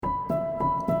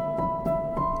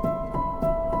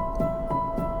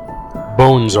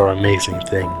Bones are amazing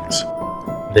things.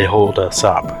 They hold us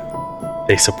up.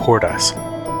 They support us.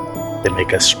 They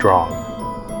make us strong.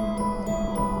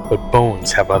 But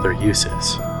bones have other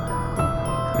uses.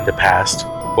 In the past,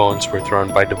 bones were thrown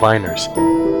by diviners,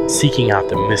 seeking out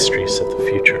the mysteries of the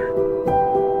future.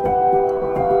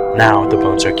 Now the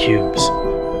bones are cubes,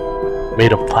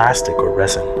 made of plastic or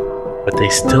resin, but they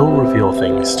still reveal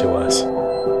things to us.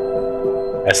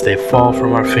 As they fall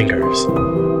from our fingers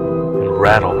and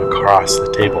rattle across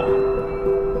the table,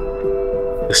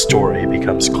 the story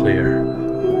becomes clear.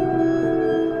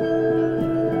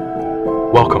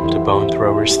 Welcome to Bone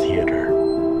Throwers Theater,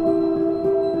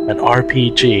 an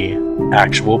RPG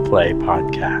actual play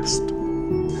podcast.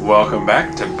 Welcome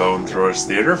back to Bone Throwers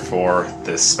Theater for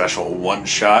this special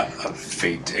one-shot of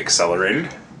Fate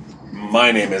Accelerated.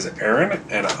 My name is Aaron,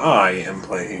 and I am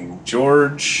playing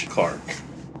George Clark.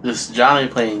 This is Johnny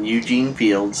playing Eugene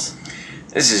Fields.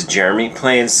 This is Jeremy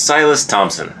playing Silas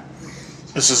Thompson.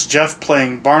 This is Jeff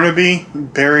playing Barnaby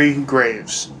Barry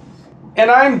Graves. And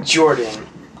I'm Jordan.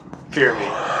 Fear me.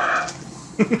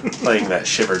 Playing that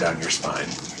shiver down your spine.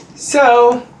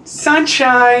 So,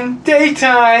 sunshine,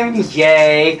 daytime,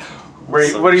 yay.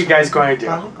 What are you guys going to do?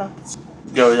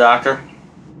 Go to the doctor.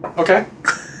 Okay.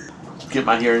 Get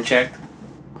my hearing checked.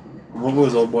 What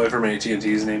was old boy from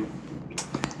AT&T's name?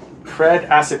 Fred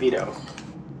Acevedo.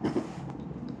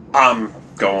 I'm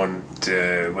going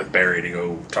with Barry to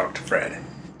go talk to Fred.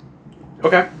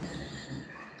 Okay.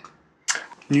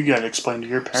 You gotta explain to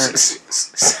your parents.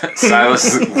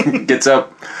 Silas gets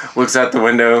up, looks out the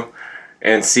window,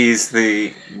 and sees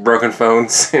the broken phone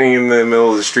sitting in the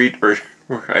middle of the street, where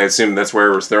I assume that's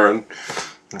where it was thrown.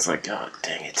 It's like, oh,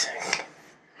 dang it.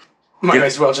 Might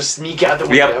as well just sneak out the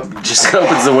window. Yep, just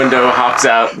opens the window, hops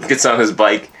out, gets on his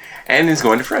bike, and is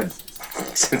going to Fred.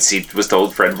 Since he was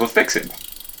told Fred will fix it.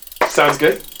 Sounds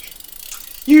good.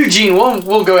 Eugene,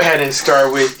 we'll go ahead and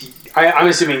start with... I'm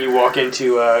assuming you walk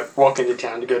into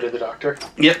town to go to the doctor.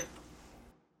 Yep.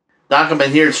 Doc, I've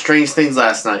been hearing strange things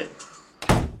last night.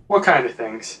 What kind of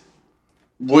things?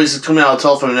 Voices coming out of the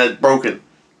telephone that's broken.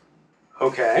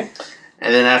 Okay.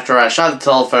 And then after I shot the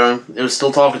telephone, it was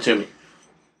still talking to me.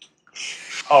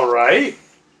 Alright.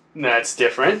 That's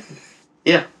different.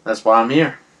 Yeah, that's why I'm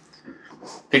here.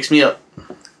 Picks me up.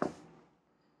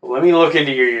 Let me look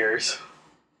into your ears.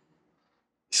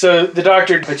 So, the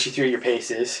doctor puts you through your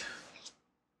paces.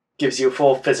 Gives you a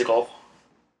full physical.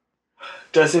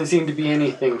 Doesn't seem to be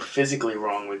anything physically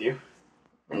wrong with you.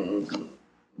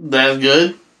 That's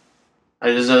good.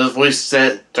 I just know this voice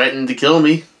that threatened to kill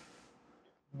me.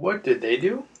 What did they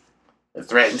do? It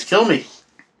threatened to kill me.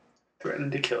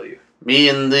 Threatened to kill you. Me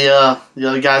and the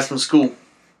other guys from school.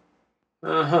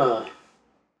 Uh-huh.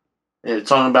 They were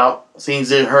talking about things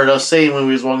they heard us saying when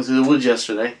we was walking through the woods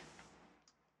yesterday.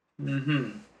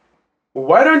 Mm-hmm. Well,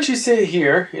 why don't you sit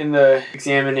here in the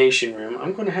examination room?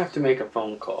 I'm going to have to make a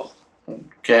phone call.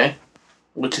 Okay.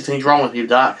 What do you think's wrong with you,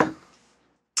 Doc? I'm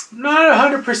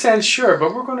not 100% sure,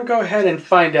 but we're going to go ahead and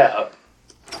find out.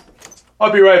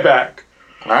 I'll be right back.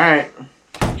 Alright.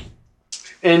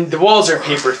 And the walls are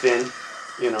paper thin,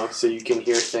 so you can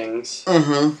hear things.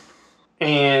 Mm-hmm.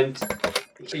 And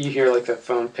you hear like the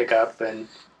phone pick up, and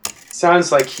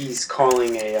sounds like he's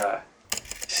calling a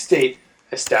state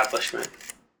establishment.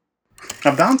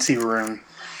 A bouncy room.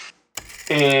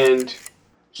 And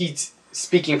he's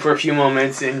speaking for a few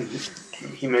moments, and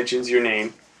he mentions your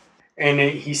name. And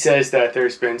he says that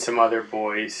there's been some other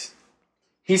boys.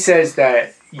 He says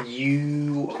that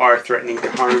you are threatening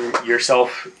to harm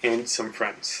yourself and some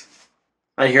friends.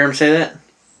 I hear him say that?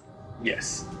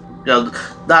 Yes. Yo,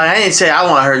 Doc, I didn't say I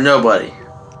want to hurt nobody.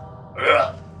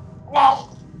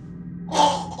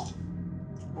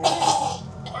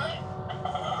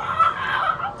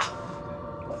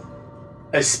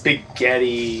 A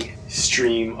spaghetti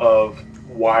stream of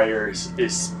wires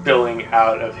is spilling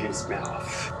out of his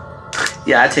mouth.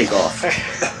 Yeah, I take off.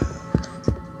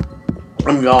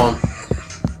 I'm gone.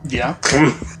 Yeah.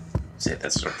 Say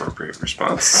that's an appropriate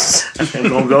response. I'm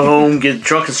gonna go home, get the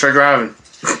truck, and start driving.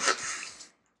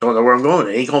 Don't know where I'm going.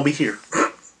 It ain't gonna be here.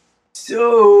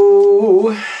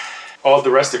 So, all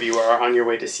the rest of you are on your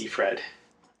way to see Fred.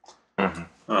 Mm-hmm.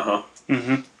 Uh-huh.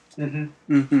 Mm-hmm. Mm-hmm.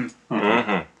 Mm-hmm.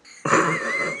 Mm-hmm.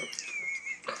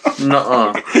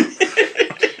 Nuh-uh.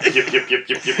 Yip, yip, yip,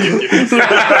 yip, yip, yip, yip.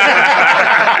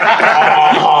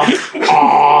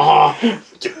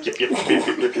 Yip, yip, yip,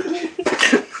 yip, yip,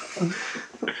 yip.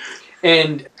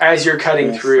 And as you're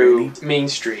cutting through Main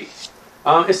Street,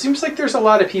 it seems like there's a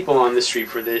lot of people on the street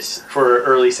for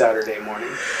early Saturday morning.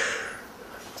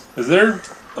 Is there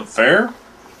a fair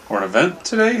or an event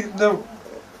today?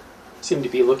 seem to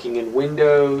be looking in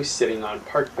windows, sitting on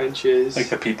park benches. Like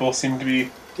the people seem to be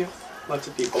Yeah, lots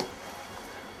of people.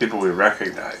 people we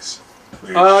recognize. We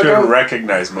should go-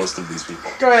 recognize most of these people.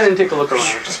 Go ahead and take a look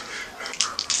around.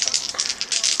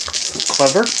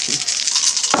 Clever.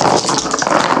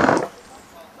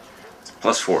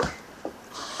 +4.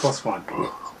 +1.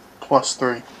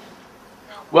 +3.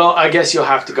 Well, I guess you'll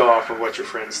have to go off of what your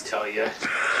friends tell you.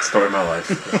 Story of my life.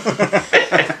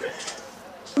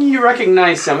 You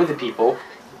recognize some of the people.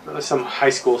 Some high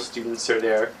school students are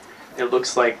there. It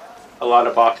looks like a lot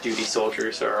of off-duty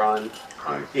soldiers are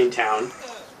in town.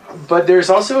 But there's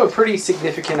also a pretty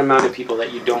significant amount of people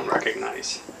that you don't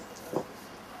recognize.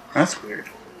 That's weird.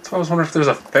 So I was wondering if there's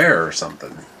a fair or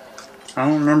something. I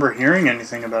don't remember hearing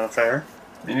anything about a fair.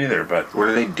 Me neither, but What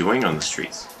are they doing on the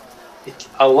streets?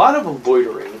 A lot of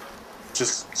loitering.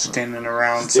 Just standing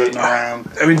around, sitting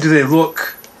around. I mean, do they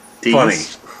look funny?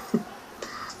 These.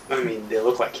 I mean, they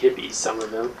look like hippies, some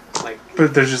of them. Like,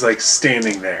 But they're just like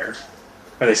standing there.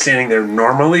 Are they standing there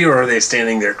normally, or are they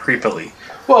standing there creepily?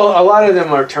 well, a lot of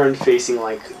them are turned facing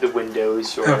like the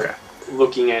windows or Okay.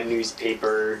 looking at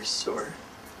newspapers or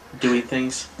Doing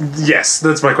things. Yes,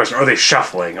 that's my question. Are they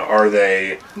shuffling? Are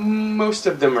they most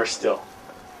of them are still.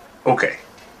 okay?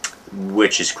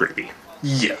 Which is creepy.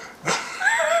 Yeah.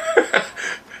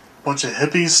 Bunch of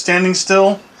hippies standing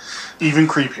still. Even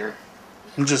creepier.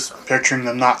 I'm just picturing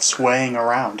them not swaying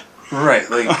around. Right,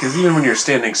 like because even when you're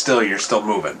standing still, you're still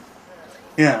moving.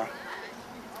 Yeah.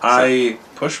 I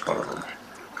pushed one of them.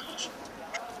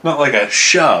 Not like a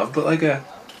shove, but like a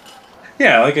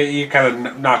you kind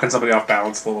of knocking somebody off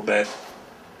balance a little bit,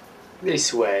 They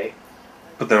sway.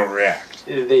 but they don't react.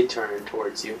 They turn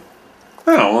towards you.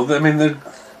 Oh, well, I mean,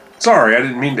 sorry, I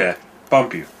didn't mean to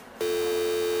bump you.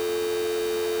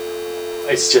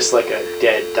 It's just like a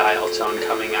dead dial tone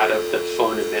coming out of the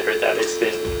phone emitter that has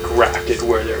been grafted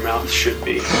where their mouth should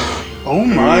be. Oh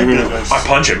my goodness. I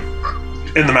punch him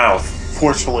in the mouth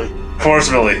Forcefully.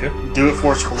 forcefully. Do it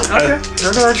forcefully. Okay,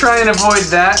 we're gonna try and avoid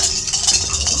that.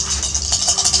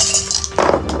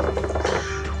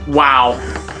 Wow.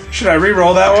 Should I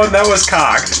re-roll that one? That was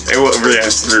cocked.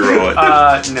 Yes, reroll it.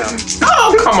 No.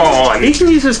 Oh, come on! He can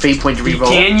use his fate point to He reroll.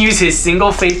 can use his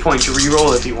single fate point to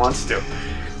reroll if he wants to.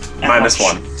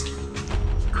 -1.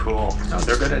 Cool. No,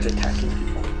 they're good at attacking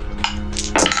people.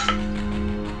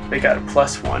 They got a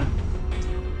 +1.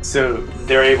 So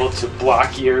they're able to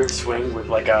block your swing with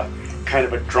like a kind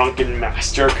of a drunken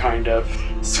master kind of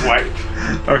swipe.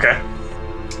 Okay.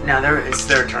 Now it's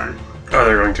their turn. Oh,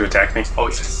 they're going to attack me. Oh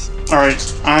yes.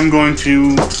 Alright, I'm going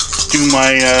to do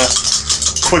my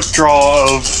quick draw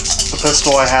of the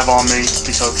pistol I have on me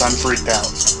because I'm freaked out.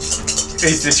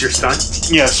 Is this your stunt?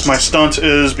 Yes, my stunt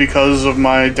is because of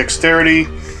my dexterity.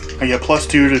 I get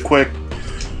 +2 to quick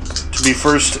to be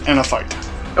first in a fight.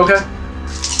 Okay.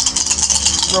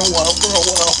 Roll well,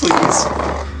 please.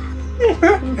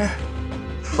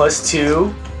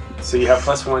 +2. So you have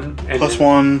 +1 and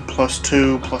 +1,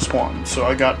 +2, +1. So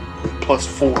I got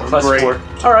 +4. plus Great. 4.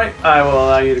 All right. I will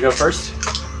allow you to go first.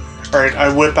 Alright, I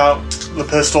whip out the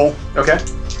pistol Okay.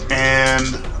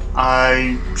 and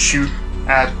I shoot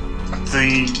at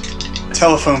the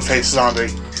telephone face zombie.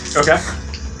 Okay.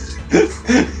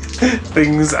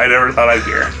 Things I never thought I'd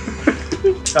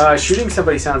hear. Shooting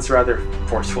somebody sounds rather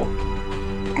forceful.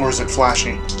 Or is it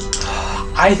flashy?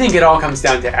 I think it all comes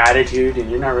down to attitude, and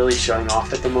you're not really showing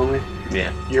off at the moment.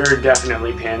 Yeah. You're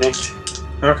definitely panicked.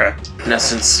 Okay. Now,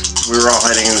 since we were all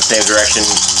heading in the same direction,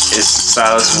 is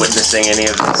Silas witnessing any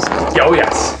of this? Oh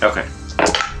yes. Okay.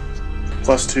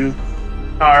 +2.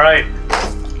 All right.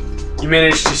 You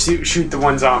managed to shoot the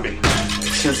one zombie.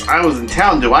 Since I was in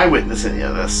town, do I witness any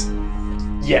of this?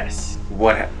 Yes.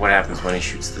 What happens when he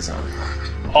shoots the zombie?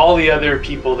 All the other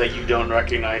people that you don't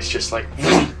recognize just like.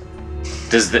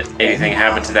 Does anything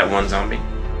happen to that one zombie?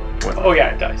 What? Oh yeah,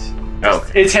 it does. Oh.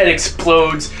 Its head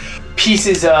explodes.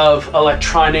 Pieces of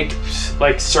electronic,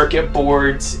 like circuit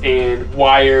boards and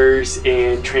wires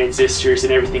and transistors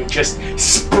and everything just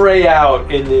spray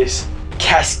out in this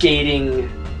cascading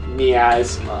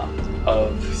miasma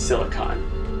of silicon.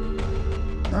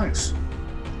 Nice.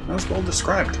 That was well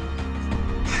described.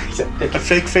 Except A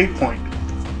fake fate point.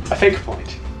 a fake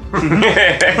point.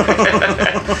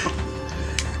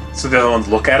 So the other ones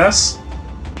look at us?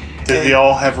 Did they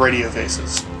all have radio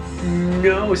faces?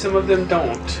 No, some of them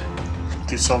don't.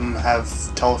 Do some have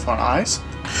telephone eyes?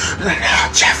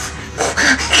 Jeff!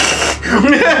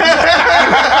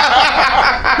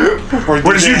 Or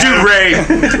What did you do, Ray?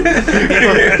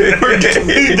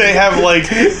 They have like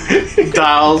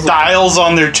dials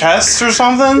on their chests or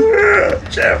something.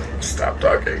 Jeff, stop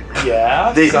talking.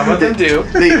 Yeah, They- some of them do.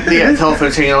 They got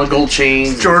telephones hanging on gold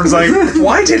chains. Jordan's like,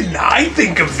 why didn't I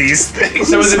think of these things?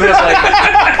 Some of them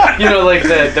have like,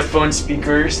 like the phone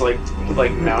speakers, like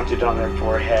mounted on their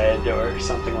forehead or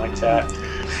something like that.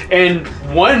 And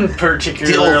one The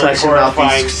particularly old-fashioned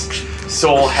horrifying mouthpiece.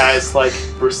 soul has like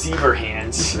receiver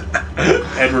hands.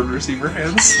 Edward receiver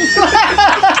hands.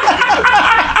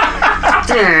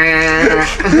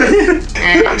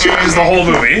 Change the whole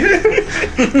movie.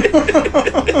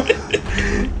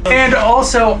 And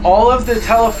also, all of the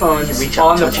telephones Reach out,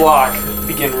 on the touch it. block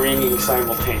begin ringing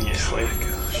simultaneously.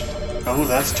 Oh,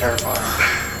 that's terrifying.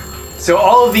 So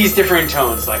all of these different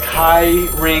tones, like high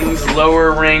rings,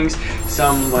 lower rings,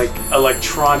 some like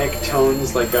electronic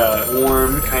tones, like a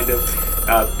warm kind of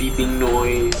beeping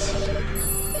noise.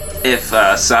 If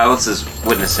Silas is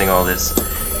witnessing all this,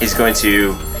 he's going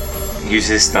to use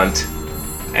his stunt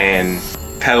and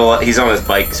pedal. He's on his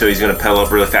bike, so he's going to pedal up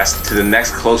really fast to the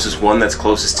next closest one that's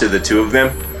closest to the two of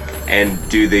them, and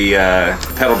do the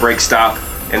pedal brake stop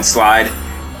and slide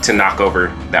to knock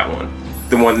over that one.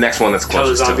 The next one that's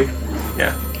closest to Telezombie. him.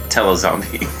 Yeah,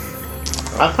 Telezombie.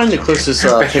 I'll find the closest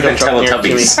Better pickup than truck near to me.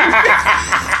 Teletubbies,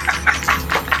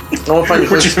 I'll find the which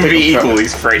closest would be pickup truck. equally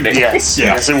frightening. Yes,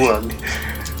 yes, it would.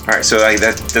 All right, so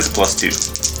that's +2.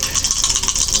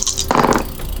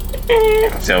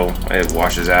 So it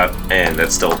washes out, and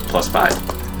that's still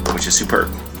 +5, which is superb.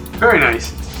 Very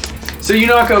nice. So you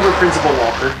knock over Principal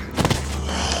Walker,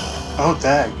 Oh,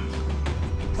 dang.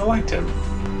 I liked him.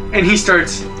 and he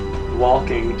starts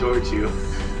walking towards you.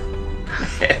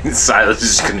 And Silas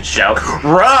is just gonna shout,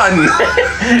 "Run!"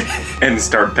 and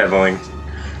start pedaling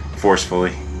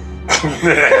forcefully.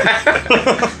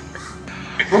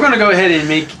 We're gonna go ahead and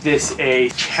make this a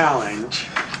challenge.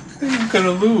 I'm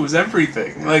gonna lose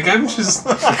everything. Like, I'm just.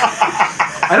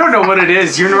 I don't know what it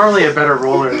is. You're normally a better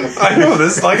roller than I know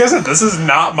this. Like I said, this is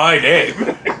not my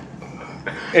game.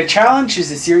 A challenge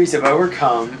is a series of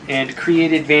overcome and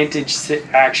create advantage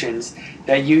actions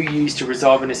that you use to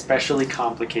resolve an especially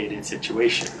complicated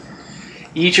situation.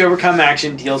 Each overcome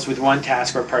action deals with one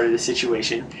task or part of the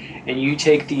situation, and you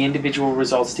take the individual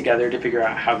results together to figure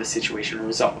out how the situation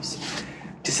resolves.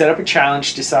 To set up a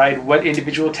challenge, decide what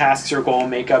individual tasks or goal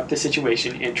make up the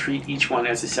situation and treat each one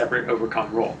as a separate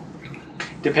overcome role.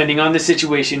 Depending on the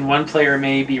situation, one player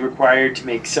may be required to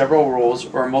make several rolls,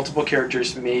 or multiple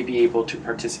characters may be able to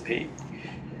participate.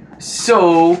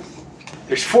 So,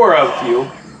 there's 4 of you,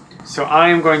 so I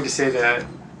am going to say that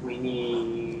we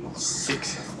need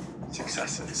 6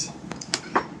 successes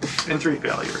and 3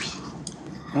 failures.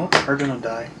 Well, we're gonna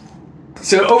die.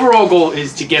 So, overall goal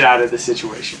is to get out of the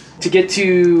situation, to get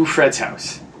to Fred's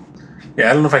house. Yeah,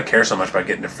 I don't know if I care so much about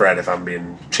getting to Fred if I'm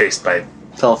being chased by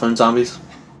Telephone zombies.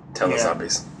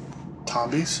 telezombies.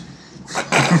 Tombies?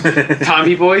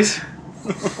 Tommy boys?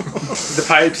 The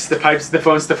pipes, the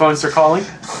phones are calling.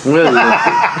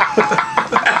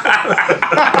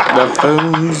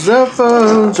 The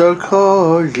phones are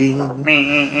calling.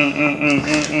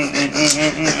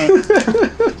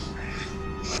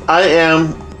 I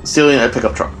am stealing a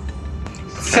pickup truck.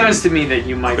 Sounds to me that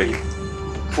you might be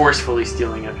forcefully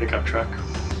stealing a pickup truck.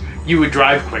 You would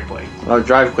drive quickly. I'll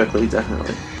drive quickly,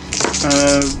 definitely.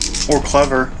 Or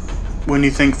clever. When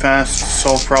you think fast,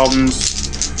 solve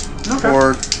problems,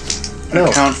 or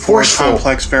account for forceful.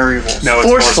 complex variables. No, it's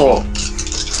Forceful.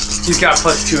 He's got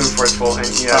 +2 in forceful, and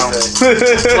he has a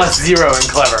 +0 in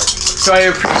clever. So I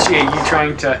appreciate you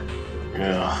trying to.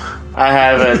 Yeah. I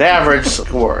have an average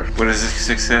score. What is a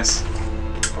success?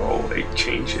 Oh, it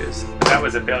changes. That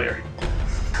was a failure.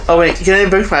 Oh wait, can I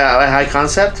invoke my high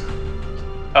concept?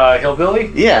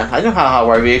 Hillbilly? Yeah, I know how to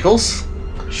hotwire vehicles.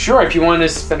 Sure, if you want to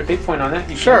spend a fate point on that,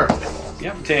 you Sure. can.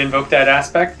 Yeah, to invoke that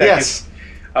aspect. That Yes.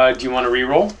 gives- do you want to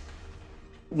re-roll?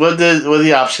 What are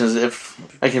the options? If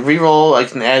I can reroll, I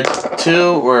can add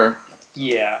 2, or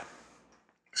Yeah.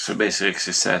 So basic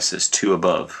success is 2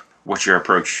 above what your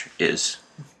approach is.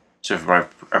 So if my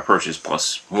approach is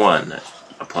 +1,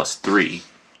 a +3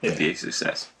 would be a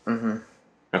success. Mm-hmm.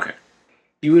 Okay.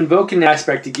 You invoke an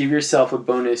aspect to give yourself a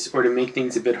bonus or to make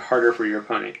things a bit harder for your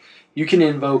opponent. You can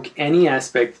invoke any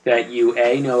aspect that you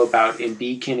A, know about, and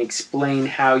B, can explain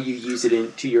how you use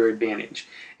it to your advantage,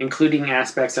 including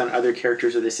aspects on other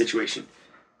characters of the situation.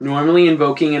 Normally,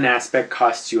 invoking an aspect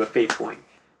costs you a fate point.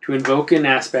 To invoke an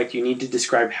aspect, you need to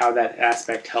describe how that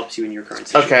aspect helps you in your current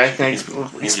situation. okay, I can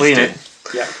explain it.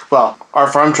 Yeah. Well, our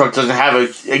farm truck doesn't have an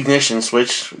ignition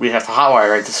switch. We have to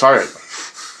hotwire it to start it.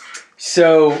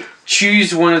 So,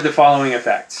 choose one of the following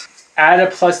effects. Add a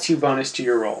 +2 bonus to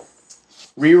your roll.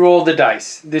 Reroll the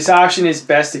dice. This option is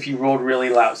best if you rolled really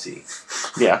lousy.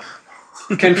 Yeah.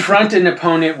 Confront an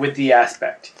opponent with the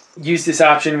aspect. Use this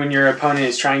option when your opponent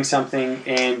is trying something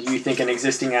and you think an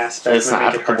existing aspect It's would not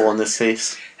make it applicable harder. in this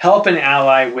case. Help an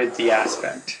ally with the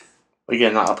aspect.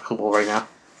 Again, not applicable right now.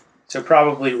 So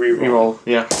probably reroll. Reroll,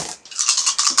 yeah.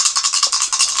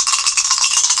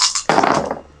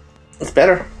 It's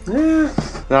better.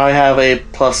 Now I have a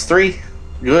 +3.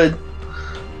 Good.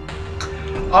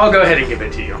 I'll go ahead and give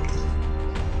it to you.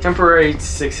 Temporary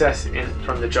success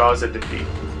from the jaws of defeat.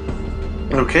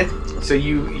 Okay. So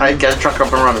you I got a truck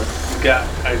up and running. got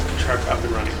a truck up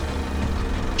and running.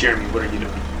 Jeremy, what are you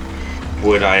doing?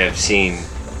 Would I have seen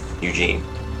Eugene?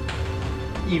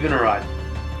 Even or odd?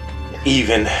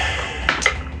 Even.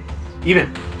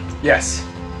 Even. Yes.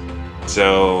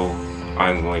 So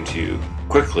I'm going to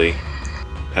quickly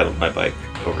pedal my bike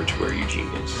over to where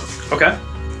Eugene is. Okay.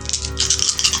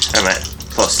 I'm at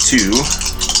 +2.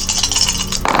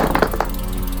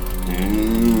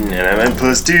 And I'm at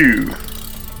 +2.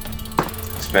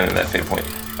 Spending that fate point.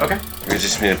 Okay. It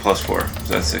just made a +4.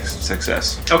 So that's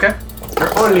success. Okay.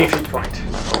 Your only feat point.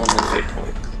 Only fate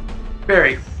point.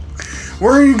 Barry.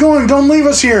 Where are you going? Don't leave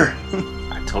us here!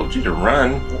 I told you to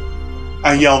run.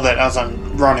 I yell that as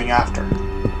I'm running after.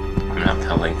 I'm not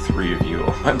telling 3 of you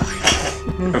on my bike.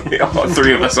 I mean, all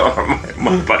 3 of us on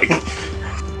my bike.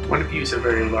 One of you is a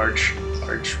very large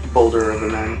boulder of a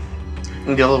man.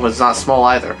 And the other one's not small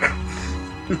either.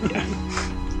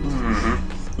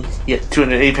 Yeah,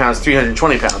 280 pounds,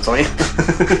 320 pounds, don't you?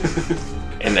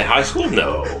 In the high school?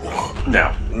 No.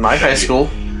 No. My high school.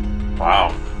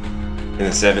 Wow. In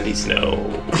the 70s? No.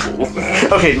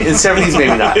 Okay, in the 70s,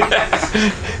 maybe not.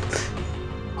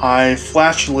 I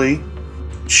flashily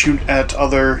shoot at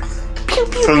other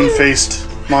cone-faced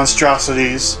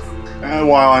monstrosities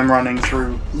while I'm running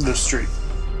through the street.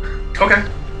 Okay.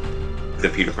 The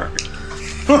Peter Parker.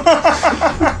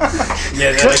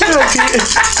 Yeah, Is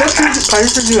that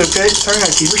Pirates do a bit starting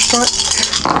on Fever Strut?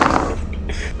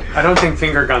 I don't think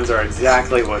finger guns are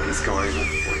exactly what he's going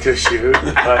to shoot,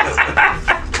 but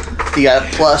You got a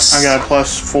plus. I got a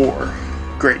 +4.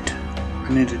 Great. I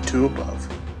needed 2 above.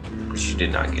 Which you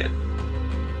did not get.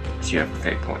 So you have a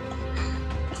fate point.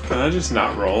 Can I just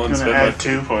not roll and Gonna spend add my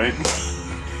 2. point?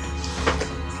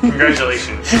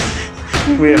 congratulations.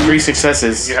 We have 3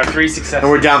 successes. You have 3 successes. And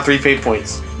we're down 3 fate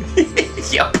points.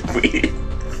 Yep. We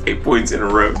 8 points in a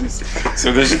row.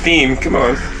 So there's a theme. Come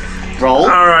on. Roll.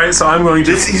 All right, so I'm going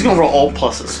to He's gonna roll all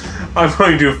pluses. I'm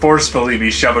going to forcefully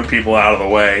be shoving people out of the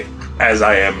way as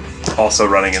I am also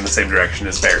running in the same direction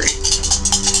as Barry.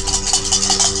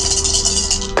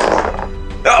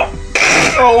 Oh.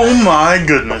 Oh my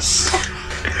goodness.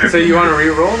 So you want to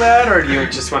re-roll that, or do you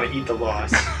just want to eat the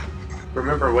loss?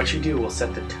 Remember, what you do will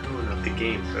set the tone of the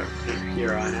game from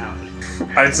here on out.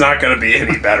 It's not going to be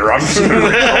any better. I'm just going to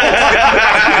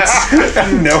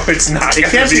No, it's not. It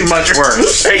can't be much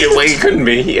worse. Hey, well, you couldn't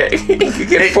be. Yeah, you could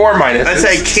get 4 minuses. I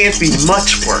say it can't be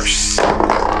much worse.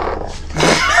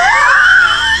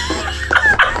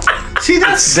 See,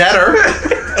 that's better.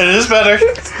 It is better.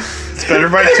 It's better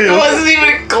by It 2. wasn't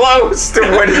even close to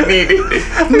what he needed.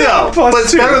 No, but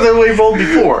it's better than we rolled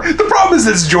before. The problem is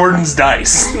it's Jordan's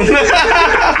dice.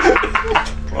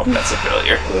 Well, that's a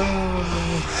failure.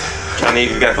 Johnny,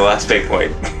 you got the last fate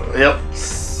point. Yep.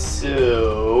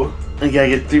 So You gotta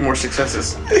get 3 more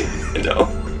successes. No.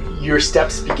 your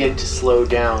steps begin to slow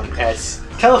down as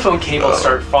telephone cables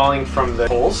start falling from the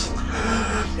poles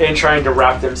and trying to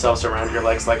wrap themselves around your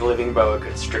legs like living boa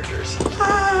constrictors.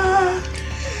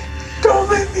 Don't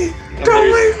leave me. And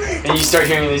and you start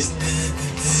hearing this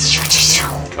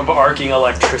of arcing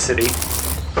electricity.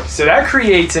 So that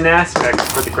creates an aspect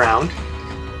for the ground.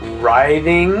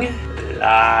 Writhing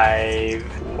live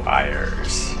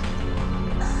wires.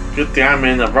 Good thing I'm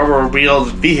in a rubber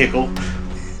wheeled vehicle.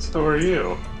 So are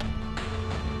you.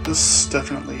 This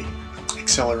definitely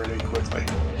accelerated quickly.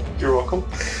 You're welcome.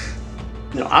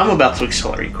 No, I'm about to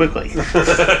accelerate quickly.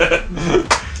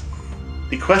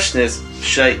 The question is,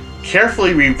 should I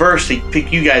carefully reverse to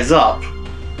pick you guys up,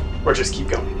 Or just keep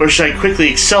going. or should I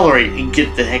quickly accelerate and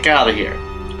get the heck out of here?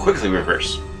 Quickly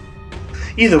reverse.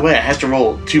 Either way, I have to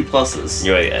roll 2 pluses.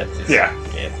 Yeah. Yeah.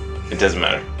 It doesn't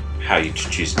matter how you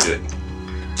choose to do it.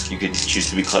 You could choose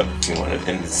to be clever if you wanted,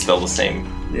 and it's still the same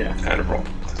Yeah. kind of roll.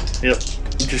 Yep.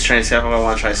 I'm just trying to see how I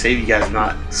want to try to save you guys,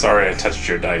 not. Sorry I touched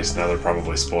your dice. Now they're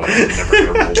probably spoiled. I'm never going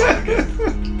to roll that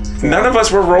again. None of us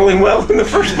were rolling well in the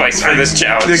first place for this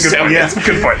challenge. Good so point. Yeah,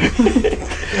 good point.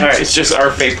 Alright. It's just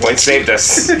our fate point saved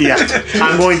us. Yeah.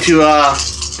 I'm going to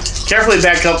carefully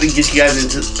back up and get you guys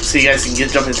into, so you guys can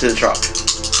jump into the truck.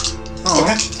 Oh,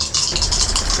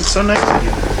 It's so nice of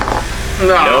you.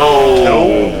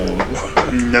 No.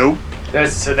 Nope.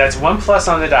 That's 1 plus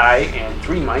on the die and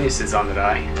 3 minuses on the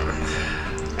die.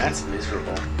 That's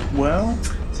miserable. Well,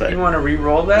 So you want to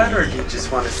re-roll that, or do you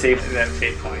just want to save that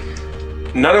fate point?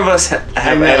 None of us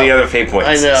have know. any other fate points.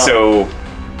 I know. So,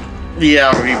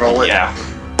 Yeah, I'll re-roll it. yeah.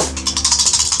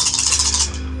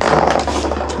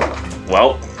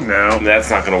 Well, No.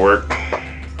 that's not gonna work.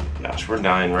 Gosh, we're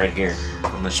dying right here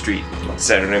on the street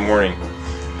Saturday morning.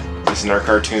 Listening to our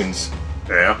cartoons.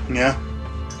 Yeah. yeah.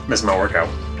 Missed my workout.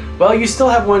 Well, you still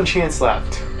have 1 chance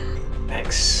left.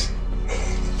 Thanks.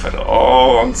 Put it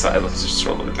all on Silas'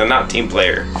 shoulder. The not team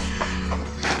player.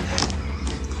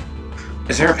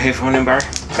 Is there a payphone in bar?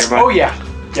 Oh yeah.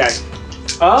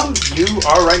 You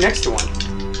are right next to one.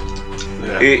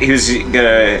 He was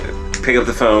gonna pick up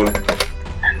the phone.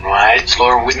 Right,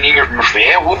 slår Whitney och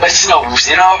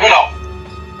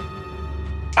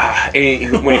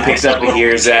And when he picks up, he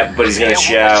hears that, but he's gonna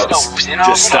shout,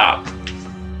 "Just stop!"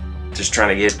 Just trying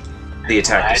to get the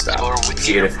attack to stop.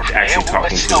 See if actually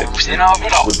talking to it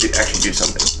would actually do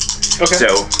something. Okay. So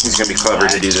he's gonna be clever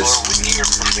to do this.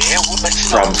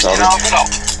 Problem solving.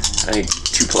 I need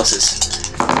 2 pluses.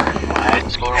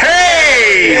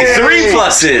 Hey! 3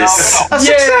 pluses! A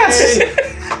success!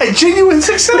 A genuine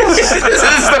success! This is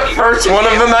the first one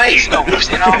of the night!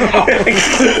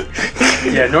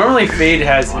 Yeah, normally Fade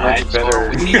has much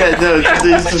better. Yeah, no,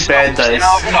 this is bad dice.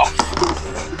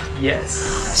 Yes.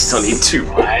 Still need 2.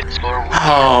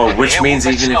 Oh, which means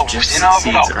even if Jeff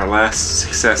succeeds, our last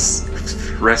success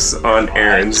rests on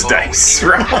Aaron's dice.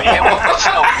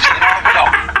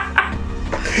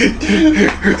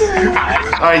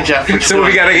 Alright, Jeff. So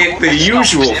we gotta get the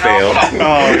usual fail,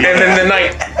 and then the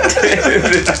night.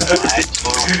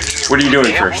 What are you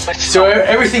doing first? So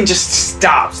everything just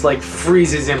stops, like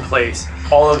freezes in place.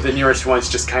 All of the nearest ones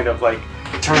just kind of like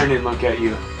turn and look at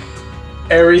you.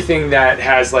 Everything that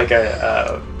has like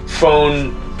a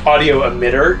phone audio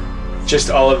emitter just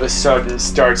all of a sudden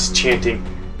starts chanting,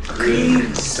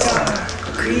 "Green Star,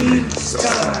 Green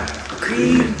Star,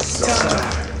 Green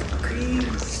Star."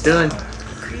 Done.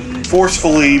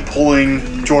 Forcefully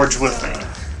pulling George with me.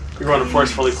 You're going to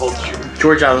forcefully pull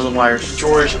George out of the wires.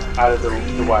 George out of the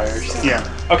wires. Yeah.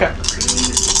 Okay.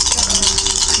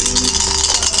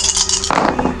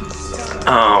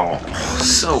 Oh,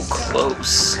 so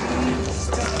close.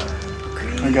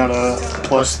 I got a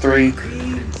 +3.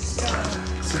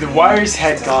 So the wires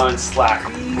had gone slack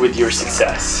with your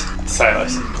success,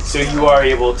 Silas. So you are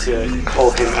able to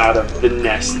pull him out of the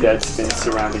nest that's been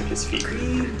surrounding his feet.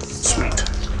 Sweet.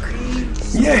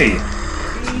 Yay!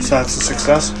 So that's a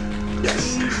success?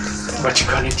 Yes. What you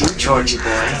gonna do, Georgie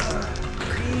boy?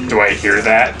 Do I hear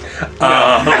that?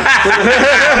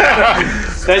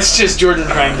 That's just Jordan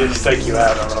trying to psych you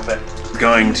out a little bit.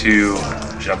 Going to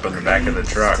jump in the back of the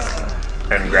truck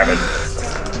and grabbing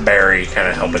Barry, kind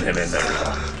of helping him in there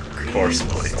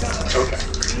forcibly. Okay.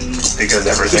 Because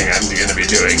everything I'm going to be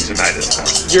doing tonight is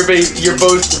You're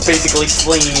both basically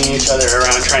slinging each other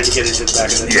around trying to get into the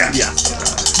back of the truck. yeah.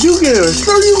 You get it,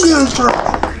 sir, you get it, sir.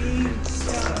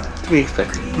 We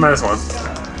expect. -1.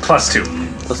 +2.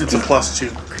 It's a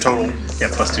 +2 total. Yeah,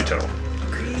 +2 total.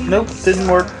 Nope, didn't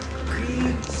work.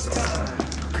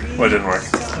 What didn't work?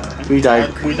 We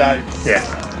died. We died. Yeah.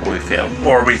 We failed.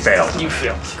 Or we failed. You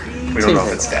failed. We don't know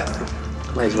if it's death.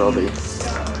 Might as well be.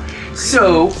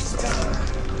 So,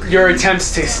 your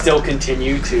attempts to still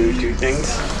continue to do things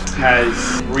has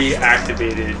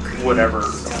reactivated whatever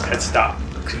had stopped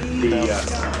the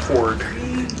horde.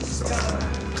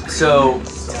 So,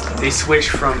 they switch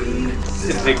from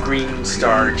the Green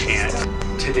Star chant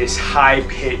to this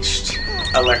high-pitched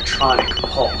electronic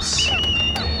pulse.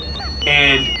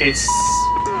 And it's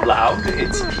loud,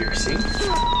 it's piercing,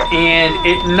 and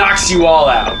it knocks you all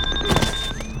out.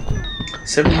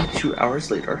 72 hours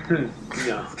later.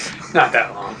 No, not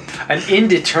that long. An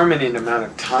indeterminate amount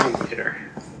of time, Peter.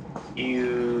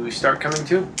 You start coming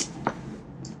to,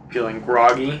 feeling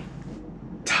groggy,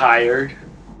 tired.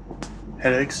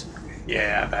 Headaches.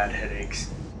 Yeah, bad headaches.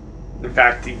 In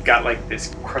fact, you've got like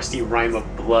this crusty rime of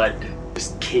blood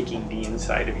just caking the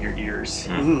inside of your ears.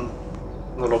 Ooh.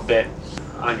 A little bit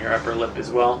on your upper lip as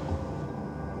well.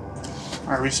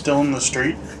 Are we still in the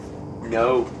street?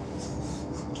 No.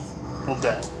 Well,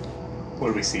 dead. What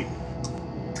do we see?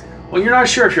 Well, you're not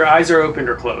sure if your eyes are opened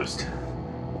or closed.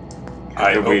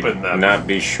 I Could we opened them. not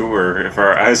be sure if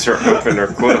our eyes are open or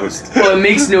closed. Well, it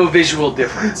makes no visual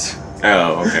difference.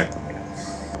 Oh, okay.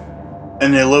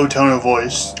 In a low tone of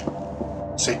voice,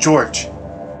 say, George.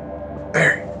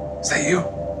 Barry, is that you?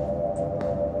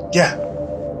 Yeah.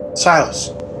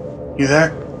 Silas. You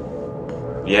there?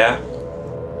 Yeah?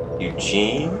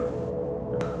 Eugene?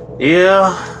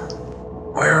 Yeah.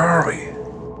 Where are we?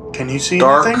 Can you see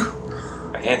Dark.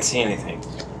 anything? I can't see anything.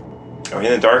 Are we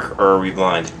in the dark or are we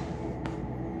blind?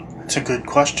 That's a good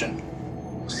question.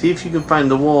 See if you can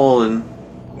find the wall and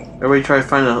everybody try to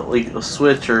find a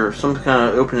switch or some kind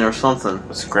of opening or something.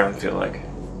 What's the ground feel like?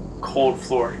 Cold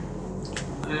floor.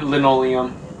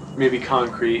 Linoleum, maybe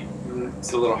concrete.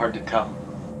 It's a little hard to tell.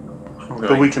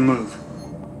 But we can move.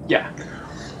 Yeah.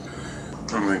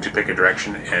 I'm going to pick a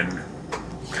direction and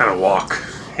kind of walk,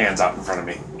 hands out in front of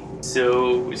me.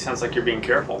 So it sounds like you're being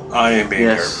careful. I am being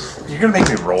Yes. careful. You're going to make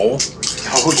me roll?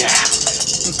 Oh yeah.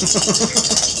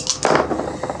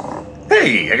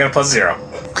 Hey, I got a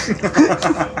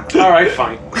 +0. All right,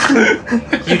 fine.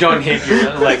 You don't hit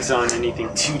your legs on anything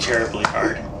too terribly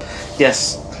hard.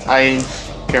 Yes, I'm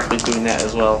carefully doing that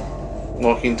as well.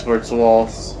 Walking towards the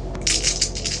walls.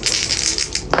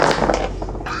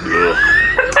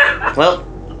 Well,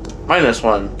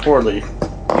 -1. Poorly.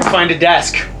 You find a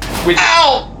desk with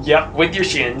with your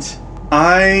shins.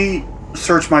 I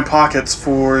search my pockets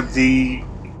for the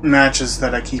matches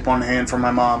that I keep on hand for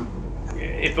my mom.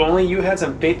 If only you had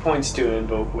some fate points to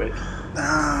invoke with.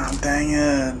 Ah, dang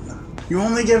it. You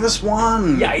only give us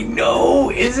one. Yeah, I know.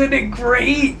 Isn't it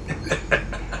great?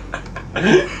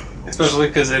 Especially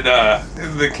because in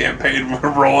the campaign we're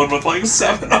rolling with like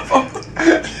 7 of them.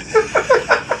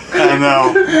 I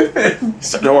know.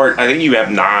 Or I think you have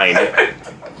 9.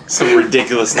 Some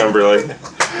ridiculous number like that.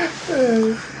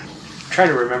 I'm trying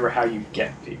to remember how you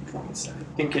get fate points. I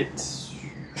think it's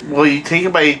Well, you take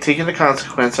it by taking the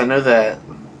consequence. I know that.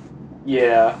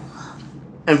 yeah.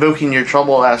 Invoking your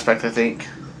trouble aspect, I think.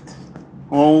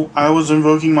 Well, I was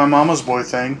invoking my mama's boy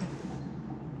thing.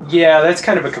 Yeah, that's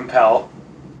kind of a compel.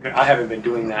 I haven't been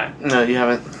doing that. No, you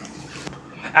haven't.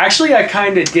 Actually, I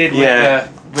kind of did Yeah.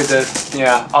 with the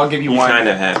yeah. I'll give you You one. kind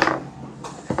of have.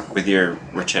 With your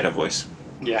Rachetta voice.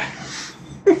 Yeah.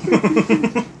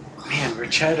 Man,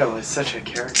 Ricciardo is such a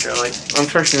character. Like, I'm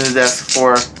searching the desk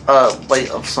for a light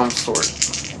of some sort.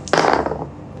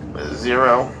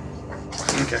 0.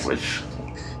 okay. Which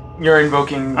You're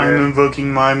invoking. I'm Your,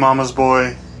 invoking my mama's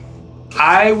boy.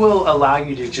 I will allow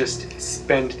you to just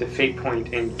spend the fate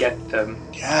point and get them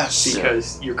Yes.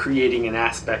 because you're creating an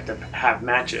aspect of have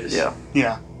matches. yeah.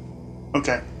 Yeah.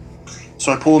 Okay.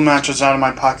 So I pull the matches out of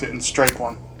my pocket and strike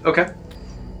one. Okay.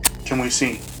 Can we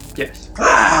see? Yes.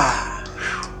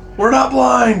 We're not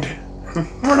blind.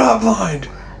 We're not blind.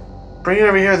 Bring it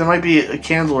over here. There might be a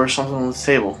candle or something on this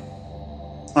table.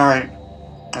 Alright.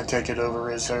 I take it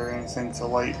over. Is there anything to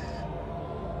light?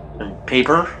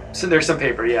 Paper? So there's some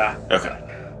paper, yeah, Okay.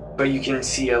 but you can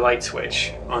see a light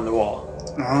switch on the wall.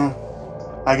 Oh.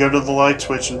 I go to the light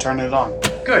switch and turn it on.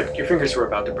 Good. Your fingers were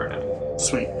about to burn out.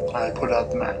 Sweet. I put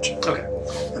out the match. Okay.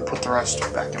 And put the rest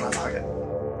back in my pocket.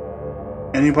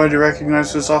 Anybody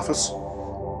recognize this office?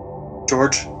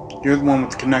 George, you're the one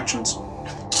with the connections.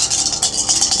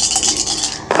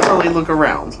 Probably look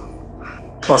around.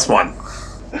 +1.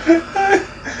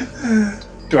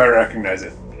 Do I recognize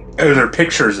it? Are there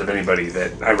pictures of anybody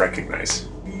that I recognize?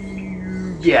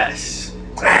 Yes.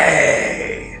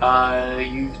 Hey!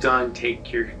 You've done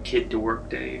Take Your Kid to Work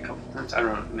Day a couple times. I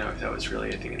don't know if that was really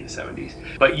a thing in the 70s.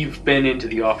 But you've been into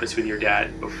the office with your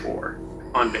dad before,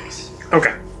 on base.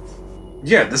 Okay.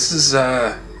 Yeah, this is,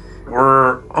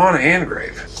 we're on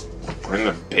Angrave. We're in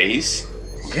the base?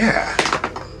 Yeah.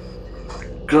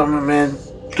 Government man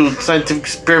doing scientific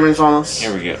experiments on us.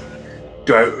 Here we go.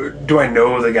 Do I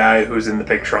know the guy who's in the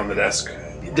picture on the desk?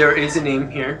 There is a name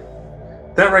here,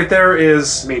 That right there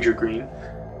is Major Green.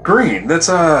 Green. That's,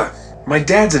 my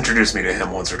dad's introduced me to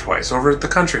him once or twice over at the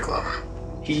country club.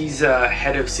 He's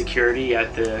head of security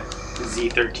at the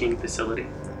Z13 facility.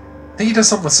 I think he does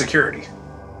something with security.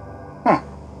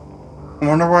 I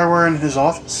wonder why we're in his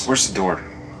office. Where's the door?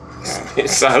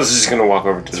 So I was just gonna walk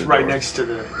over to It's the right door. next to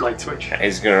the light switch.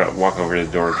 He's gonna walk over to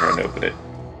the door and try to open it.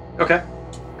 Okay.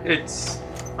 It's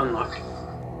unlocked.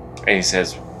 And he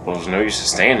says, well, there's no use of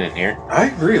staying in here. I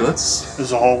agree. Let's. Is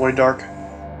the hallway dark?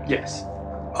 Yes.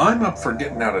 I'm up for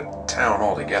getting out of town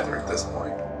altogether at this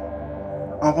point.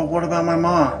 Oh, but what about my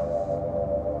mom?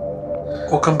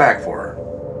 We'll come back for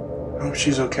her. I hope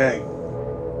she's okay.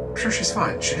 I'm sure she's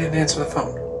fine. She didn't answer the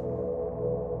phone.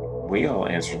 We all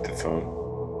answered the phone.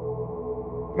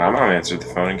 My mom answered the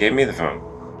phone and gave me the phone.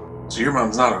 So your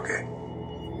mom's not okay.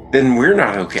 Then we're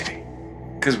not okay.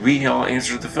 Because we all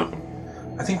answered the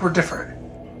phone. I think we're different.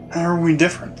 How are we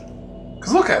different?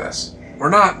 Because look at us. We're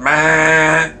not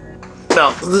mad.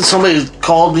 No, somebody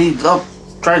called me up,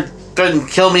 tried to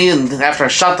kill me, and after I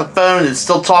shot the phone, it's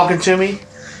still talking to me.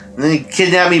 And then he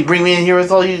kidnapped me, bring me in here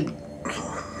with all you.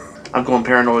 I'm going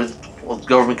paranoid. Well,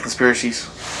 government conspiracies.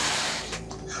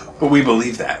 But we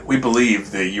believe that. We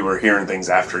believe that you were hearing things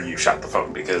after you shot the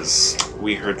phone because...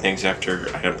 We heard things after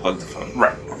I unplugged the phone.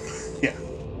 Right.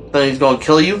 Then he's gonna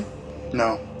kill you?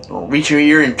 No. Gonna reach in your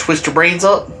ear and twist your brains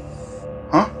up?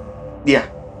 Huh? Yeah.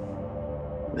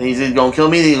 Then he's either gonna kill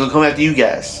me, then he's gonna come after you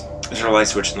guys. Is there a light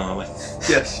switch in the hallway?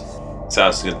 Yes. So I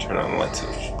was going to turn on the light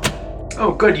switch.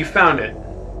 Oh, good. You found it.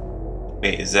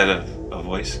 Wait, is that a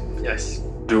voice? Yes.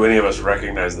 Do any of us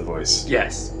recognize the voice?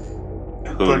 Yes.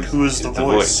 But who is the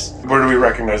voice? Where do we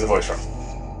recognize the voice from?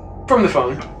 From the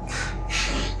phone.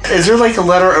 Is there like a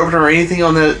letter opener or anything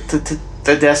on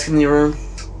the desk in your room?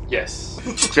 Yes.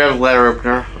 Grab a letter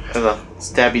opener as a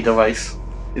stabby device.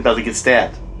 He's about to get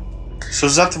stabbed. So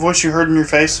is that the voice you heard in your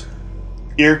face?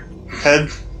 Ear?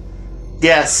 Head?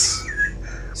 Yes.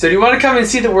 So do you want to come and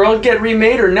see the world get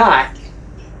remade or not?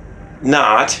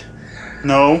 Not.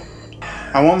 No.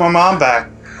 I want my mom back.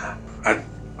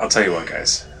 I'll tell you what,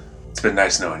 guys. It's been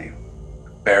nice knowing you.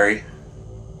 Barry,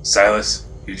 Silas,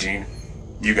 Eugene,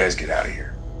 you guys get out of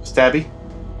here. Stabby?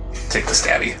 Take the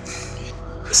stabby.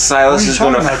 Silas What are you is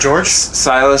going talking to... about, George?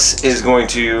 Silas is going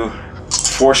to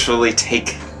forcefully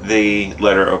take the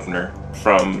letter opener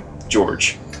from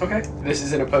George. Okay. This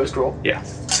is an opposed roll. Yeah.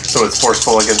 So it's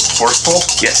forceful against forceful?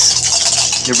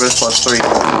 Yes. You're both +3.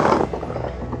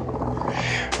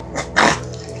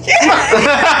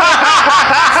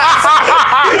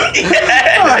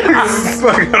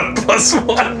 I got a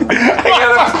 +1. I got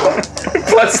a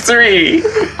 +3.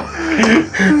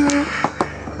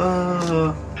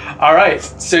 All right.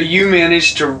 So you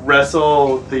managed to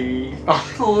wrestle the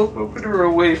envelope opener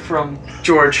away from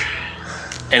George.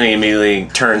 And he immediately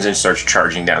turns and starts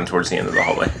charging down towards the end of the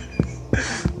hallway.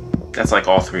 That's like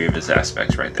all three of his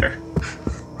aspects right there.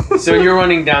 So you're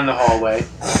running down the hallway.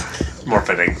 More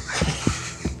fitting.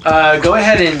 Go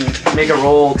ahead and make a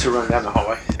roll to run down the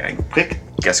hallway. I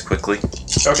guess quickly.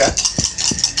 Okay.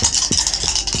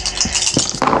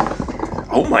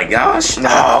 Oh my gosh.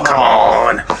 Oh, come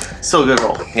on. Still a good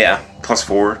roll. Yeah,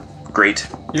 +4. Great.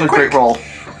 A great roll.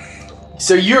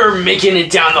 So you're making it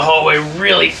down the hallway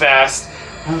really fast,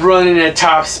 running at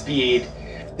top speed.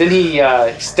 Then he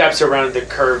steps around the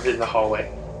curve in the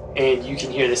hallway, and you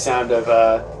can hear the sound of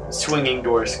swinging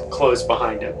doors close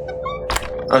behind him.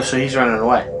 Oh, so he's running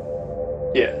away.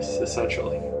 Yes,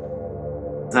 essentially.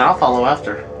 Now I'll follow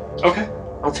after. Okay.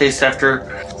 I'll chase after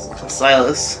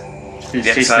Silas. Who's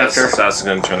Yeah, chasing Silas after. is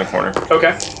going to turn the corner.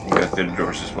 Okay. And go through the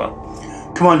doors as well.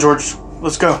 Come on, George.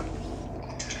 Let's go.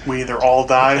 We either all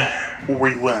die or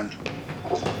we win.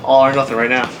 All or nothing right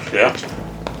now. Yeah.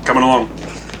 Coming along.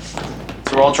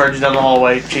 So we're all charging down the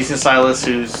hallway, chasing Silas,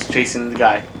 who's chasing the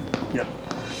guy. Yep.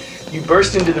 You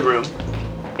burst into the room,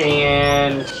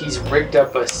 and he's rigged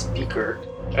up a speaker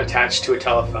attached to a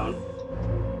telephone.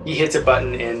 He hits a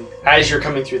button, and as you're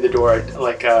coming through the door,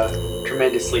 like a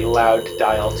tremendously loud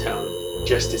dial tone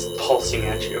just is pulsing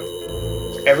at you.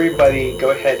 Everybody, go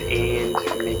ahead and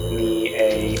make me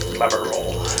a clever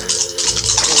roll.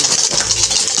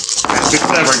 Be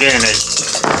clever, damn it.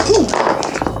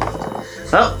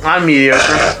 Oh, I'm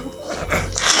mediocre.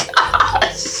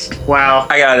 Wow.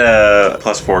 I got a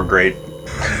 +4 grade.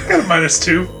 Got a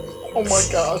 -2. Oh my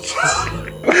gosh.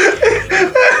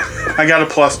 I got a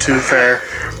 +2 fair.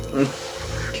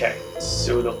 Okay,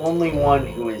 so the only one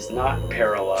who is not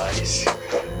paralyzed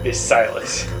is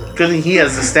Silas. Good thing he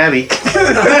has the stabby.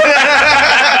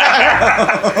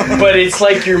 But it's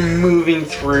like you're moving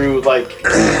through like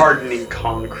hardening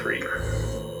concrete.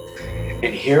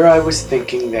 And here I was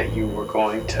thinking that you were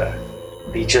going to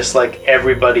be just like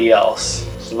everybody else,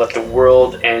 let the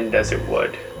world end as it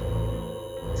would.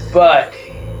 But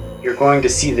you're going to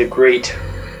see the great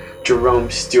Jerome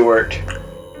Stewart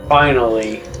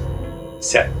finally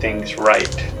set things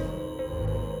right.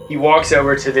 He walks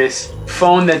over to this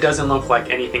phone that doesn't look like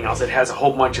anything else. It has a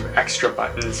whole bunch of extra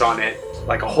buttons on it,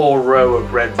 like a whole row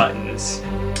of red buttons.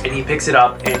 And he picks it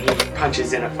up and he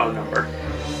punches in a phone number.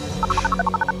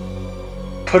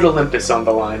 Put Olympus on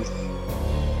the line.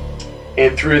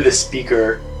 And through the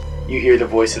speaker, you hear the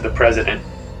voice of the president.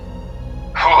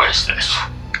 Who is this?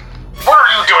 What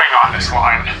are you doing on this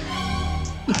line?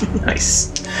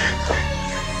 Nice.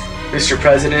 Mr.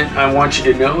 President, I want you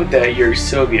to know that your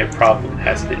Soviet problem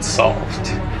has been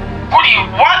solved.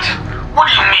 What? What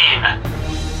do you mean?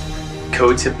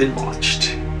 Codes have been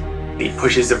launched. He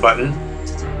pushes a button.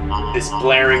 This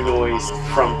blaring noise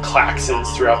from klaxons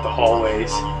throughout the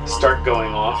hallways start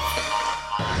going off.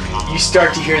 You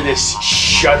start to hear this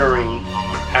shuddering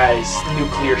as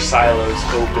nuclear silos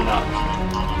open up.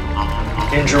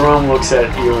 And Jerome looks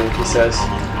at you and he says,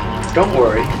 "Don't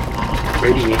worry,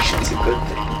 radiation's a good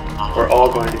thing." we're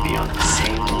all going to be on the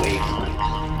same wavelength.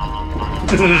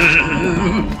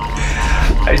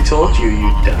 I told you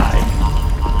you'd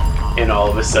die. And all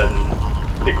of a sudden,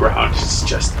 the ground is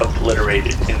just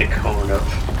obliterated in a cone of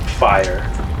fire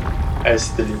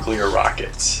as the nuclear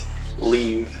rockets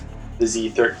leave the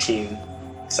Z-13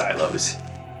 silos.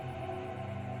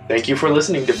 Thank you for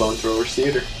listening to Bone Throwers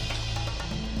Theater.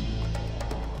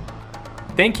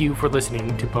 Thank you for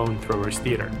listening to Bone Throwers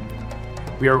Theater.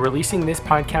 We are releasing this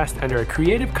podcast under a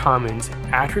Creative Commons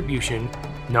Attribution,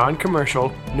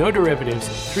 Non-Commercial, No Derivatives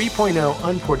 3.0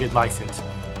 Unported license.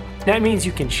 That means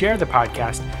you can share the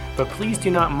podcast, but please do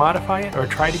not modify it or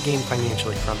try to gain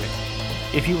financially from it.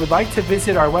 If you would like to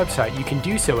visit our website, you can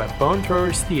do so at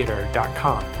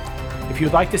bonethrowerstheater.com. If you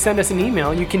would like to send us an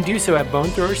email, you can do so at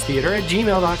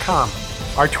bonethrowerstheater@gmail.com.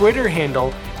 Our Twitter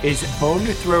handle is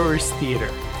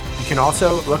bonethrowerstheater. You can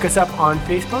also look us up on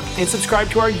Facebook and subscribe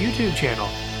to our YouTube channel.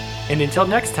 And until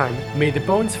next time, may the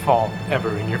bones fall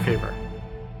ever in your favor.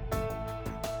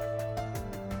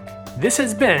 This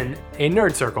has been a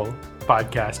Nerd Circle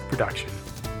podcast production.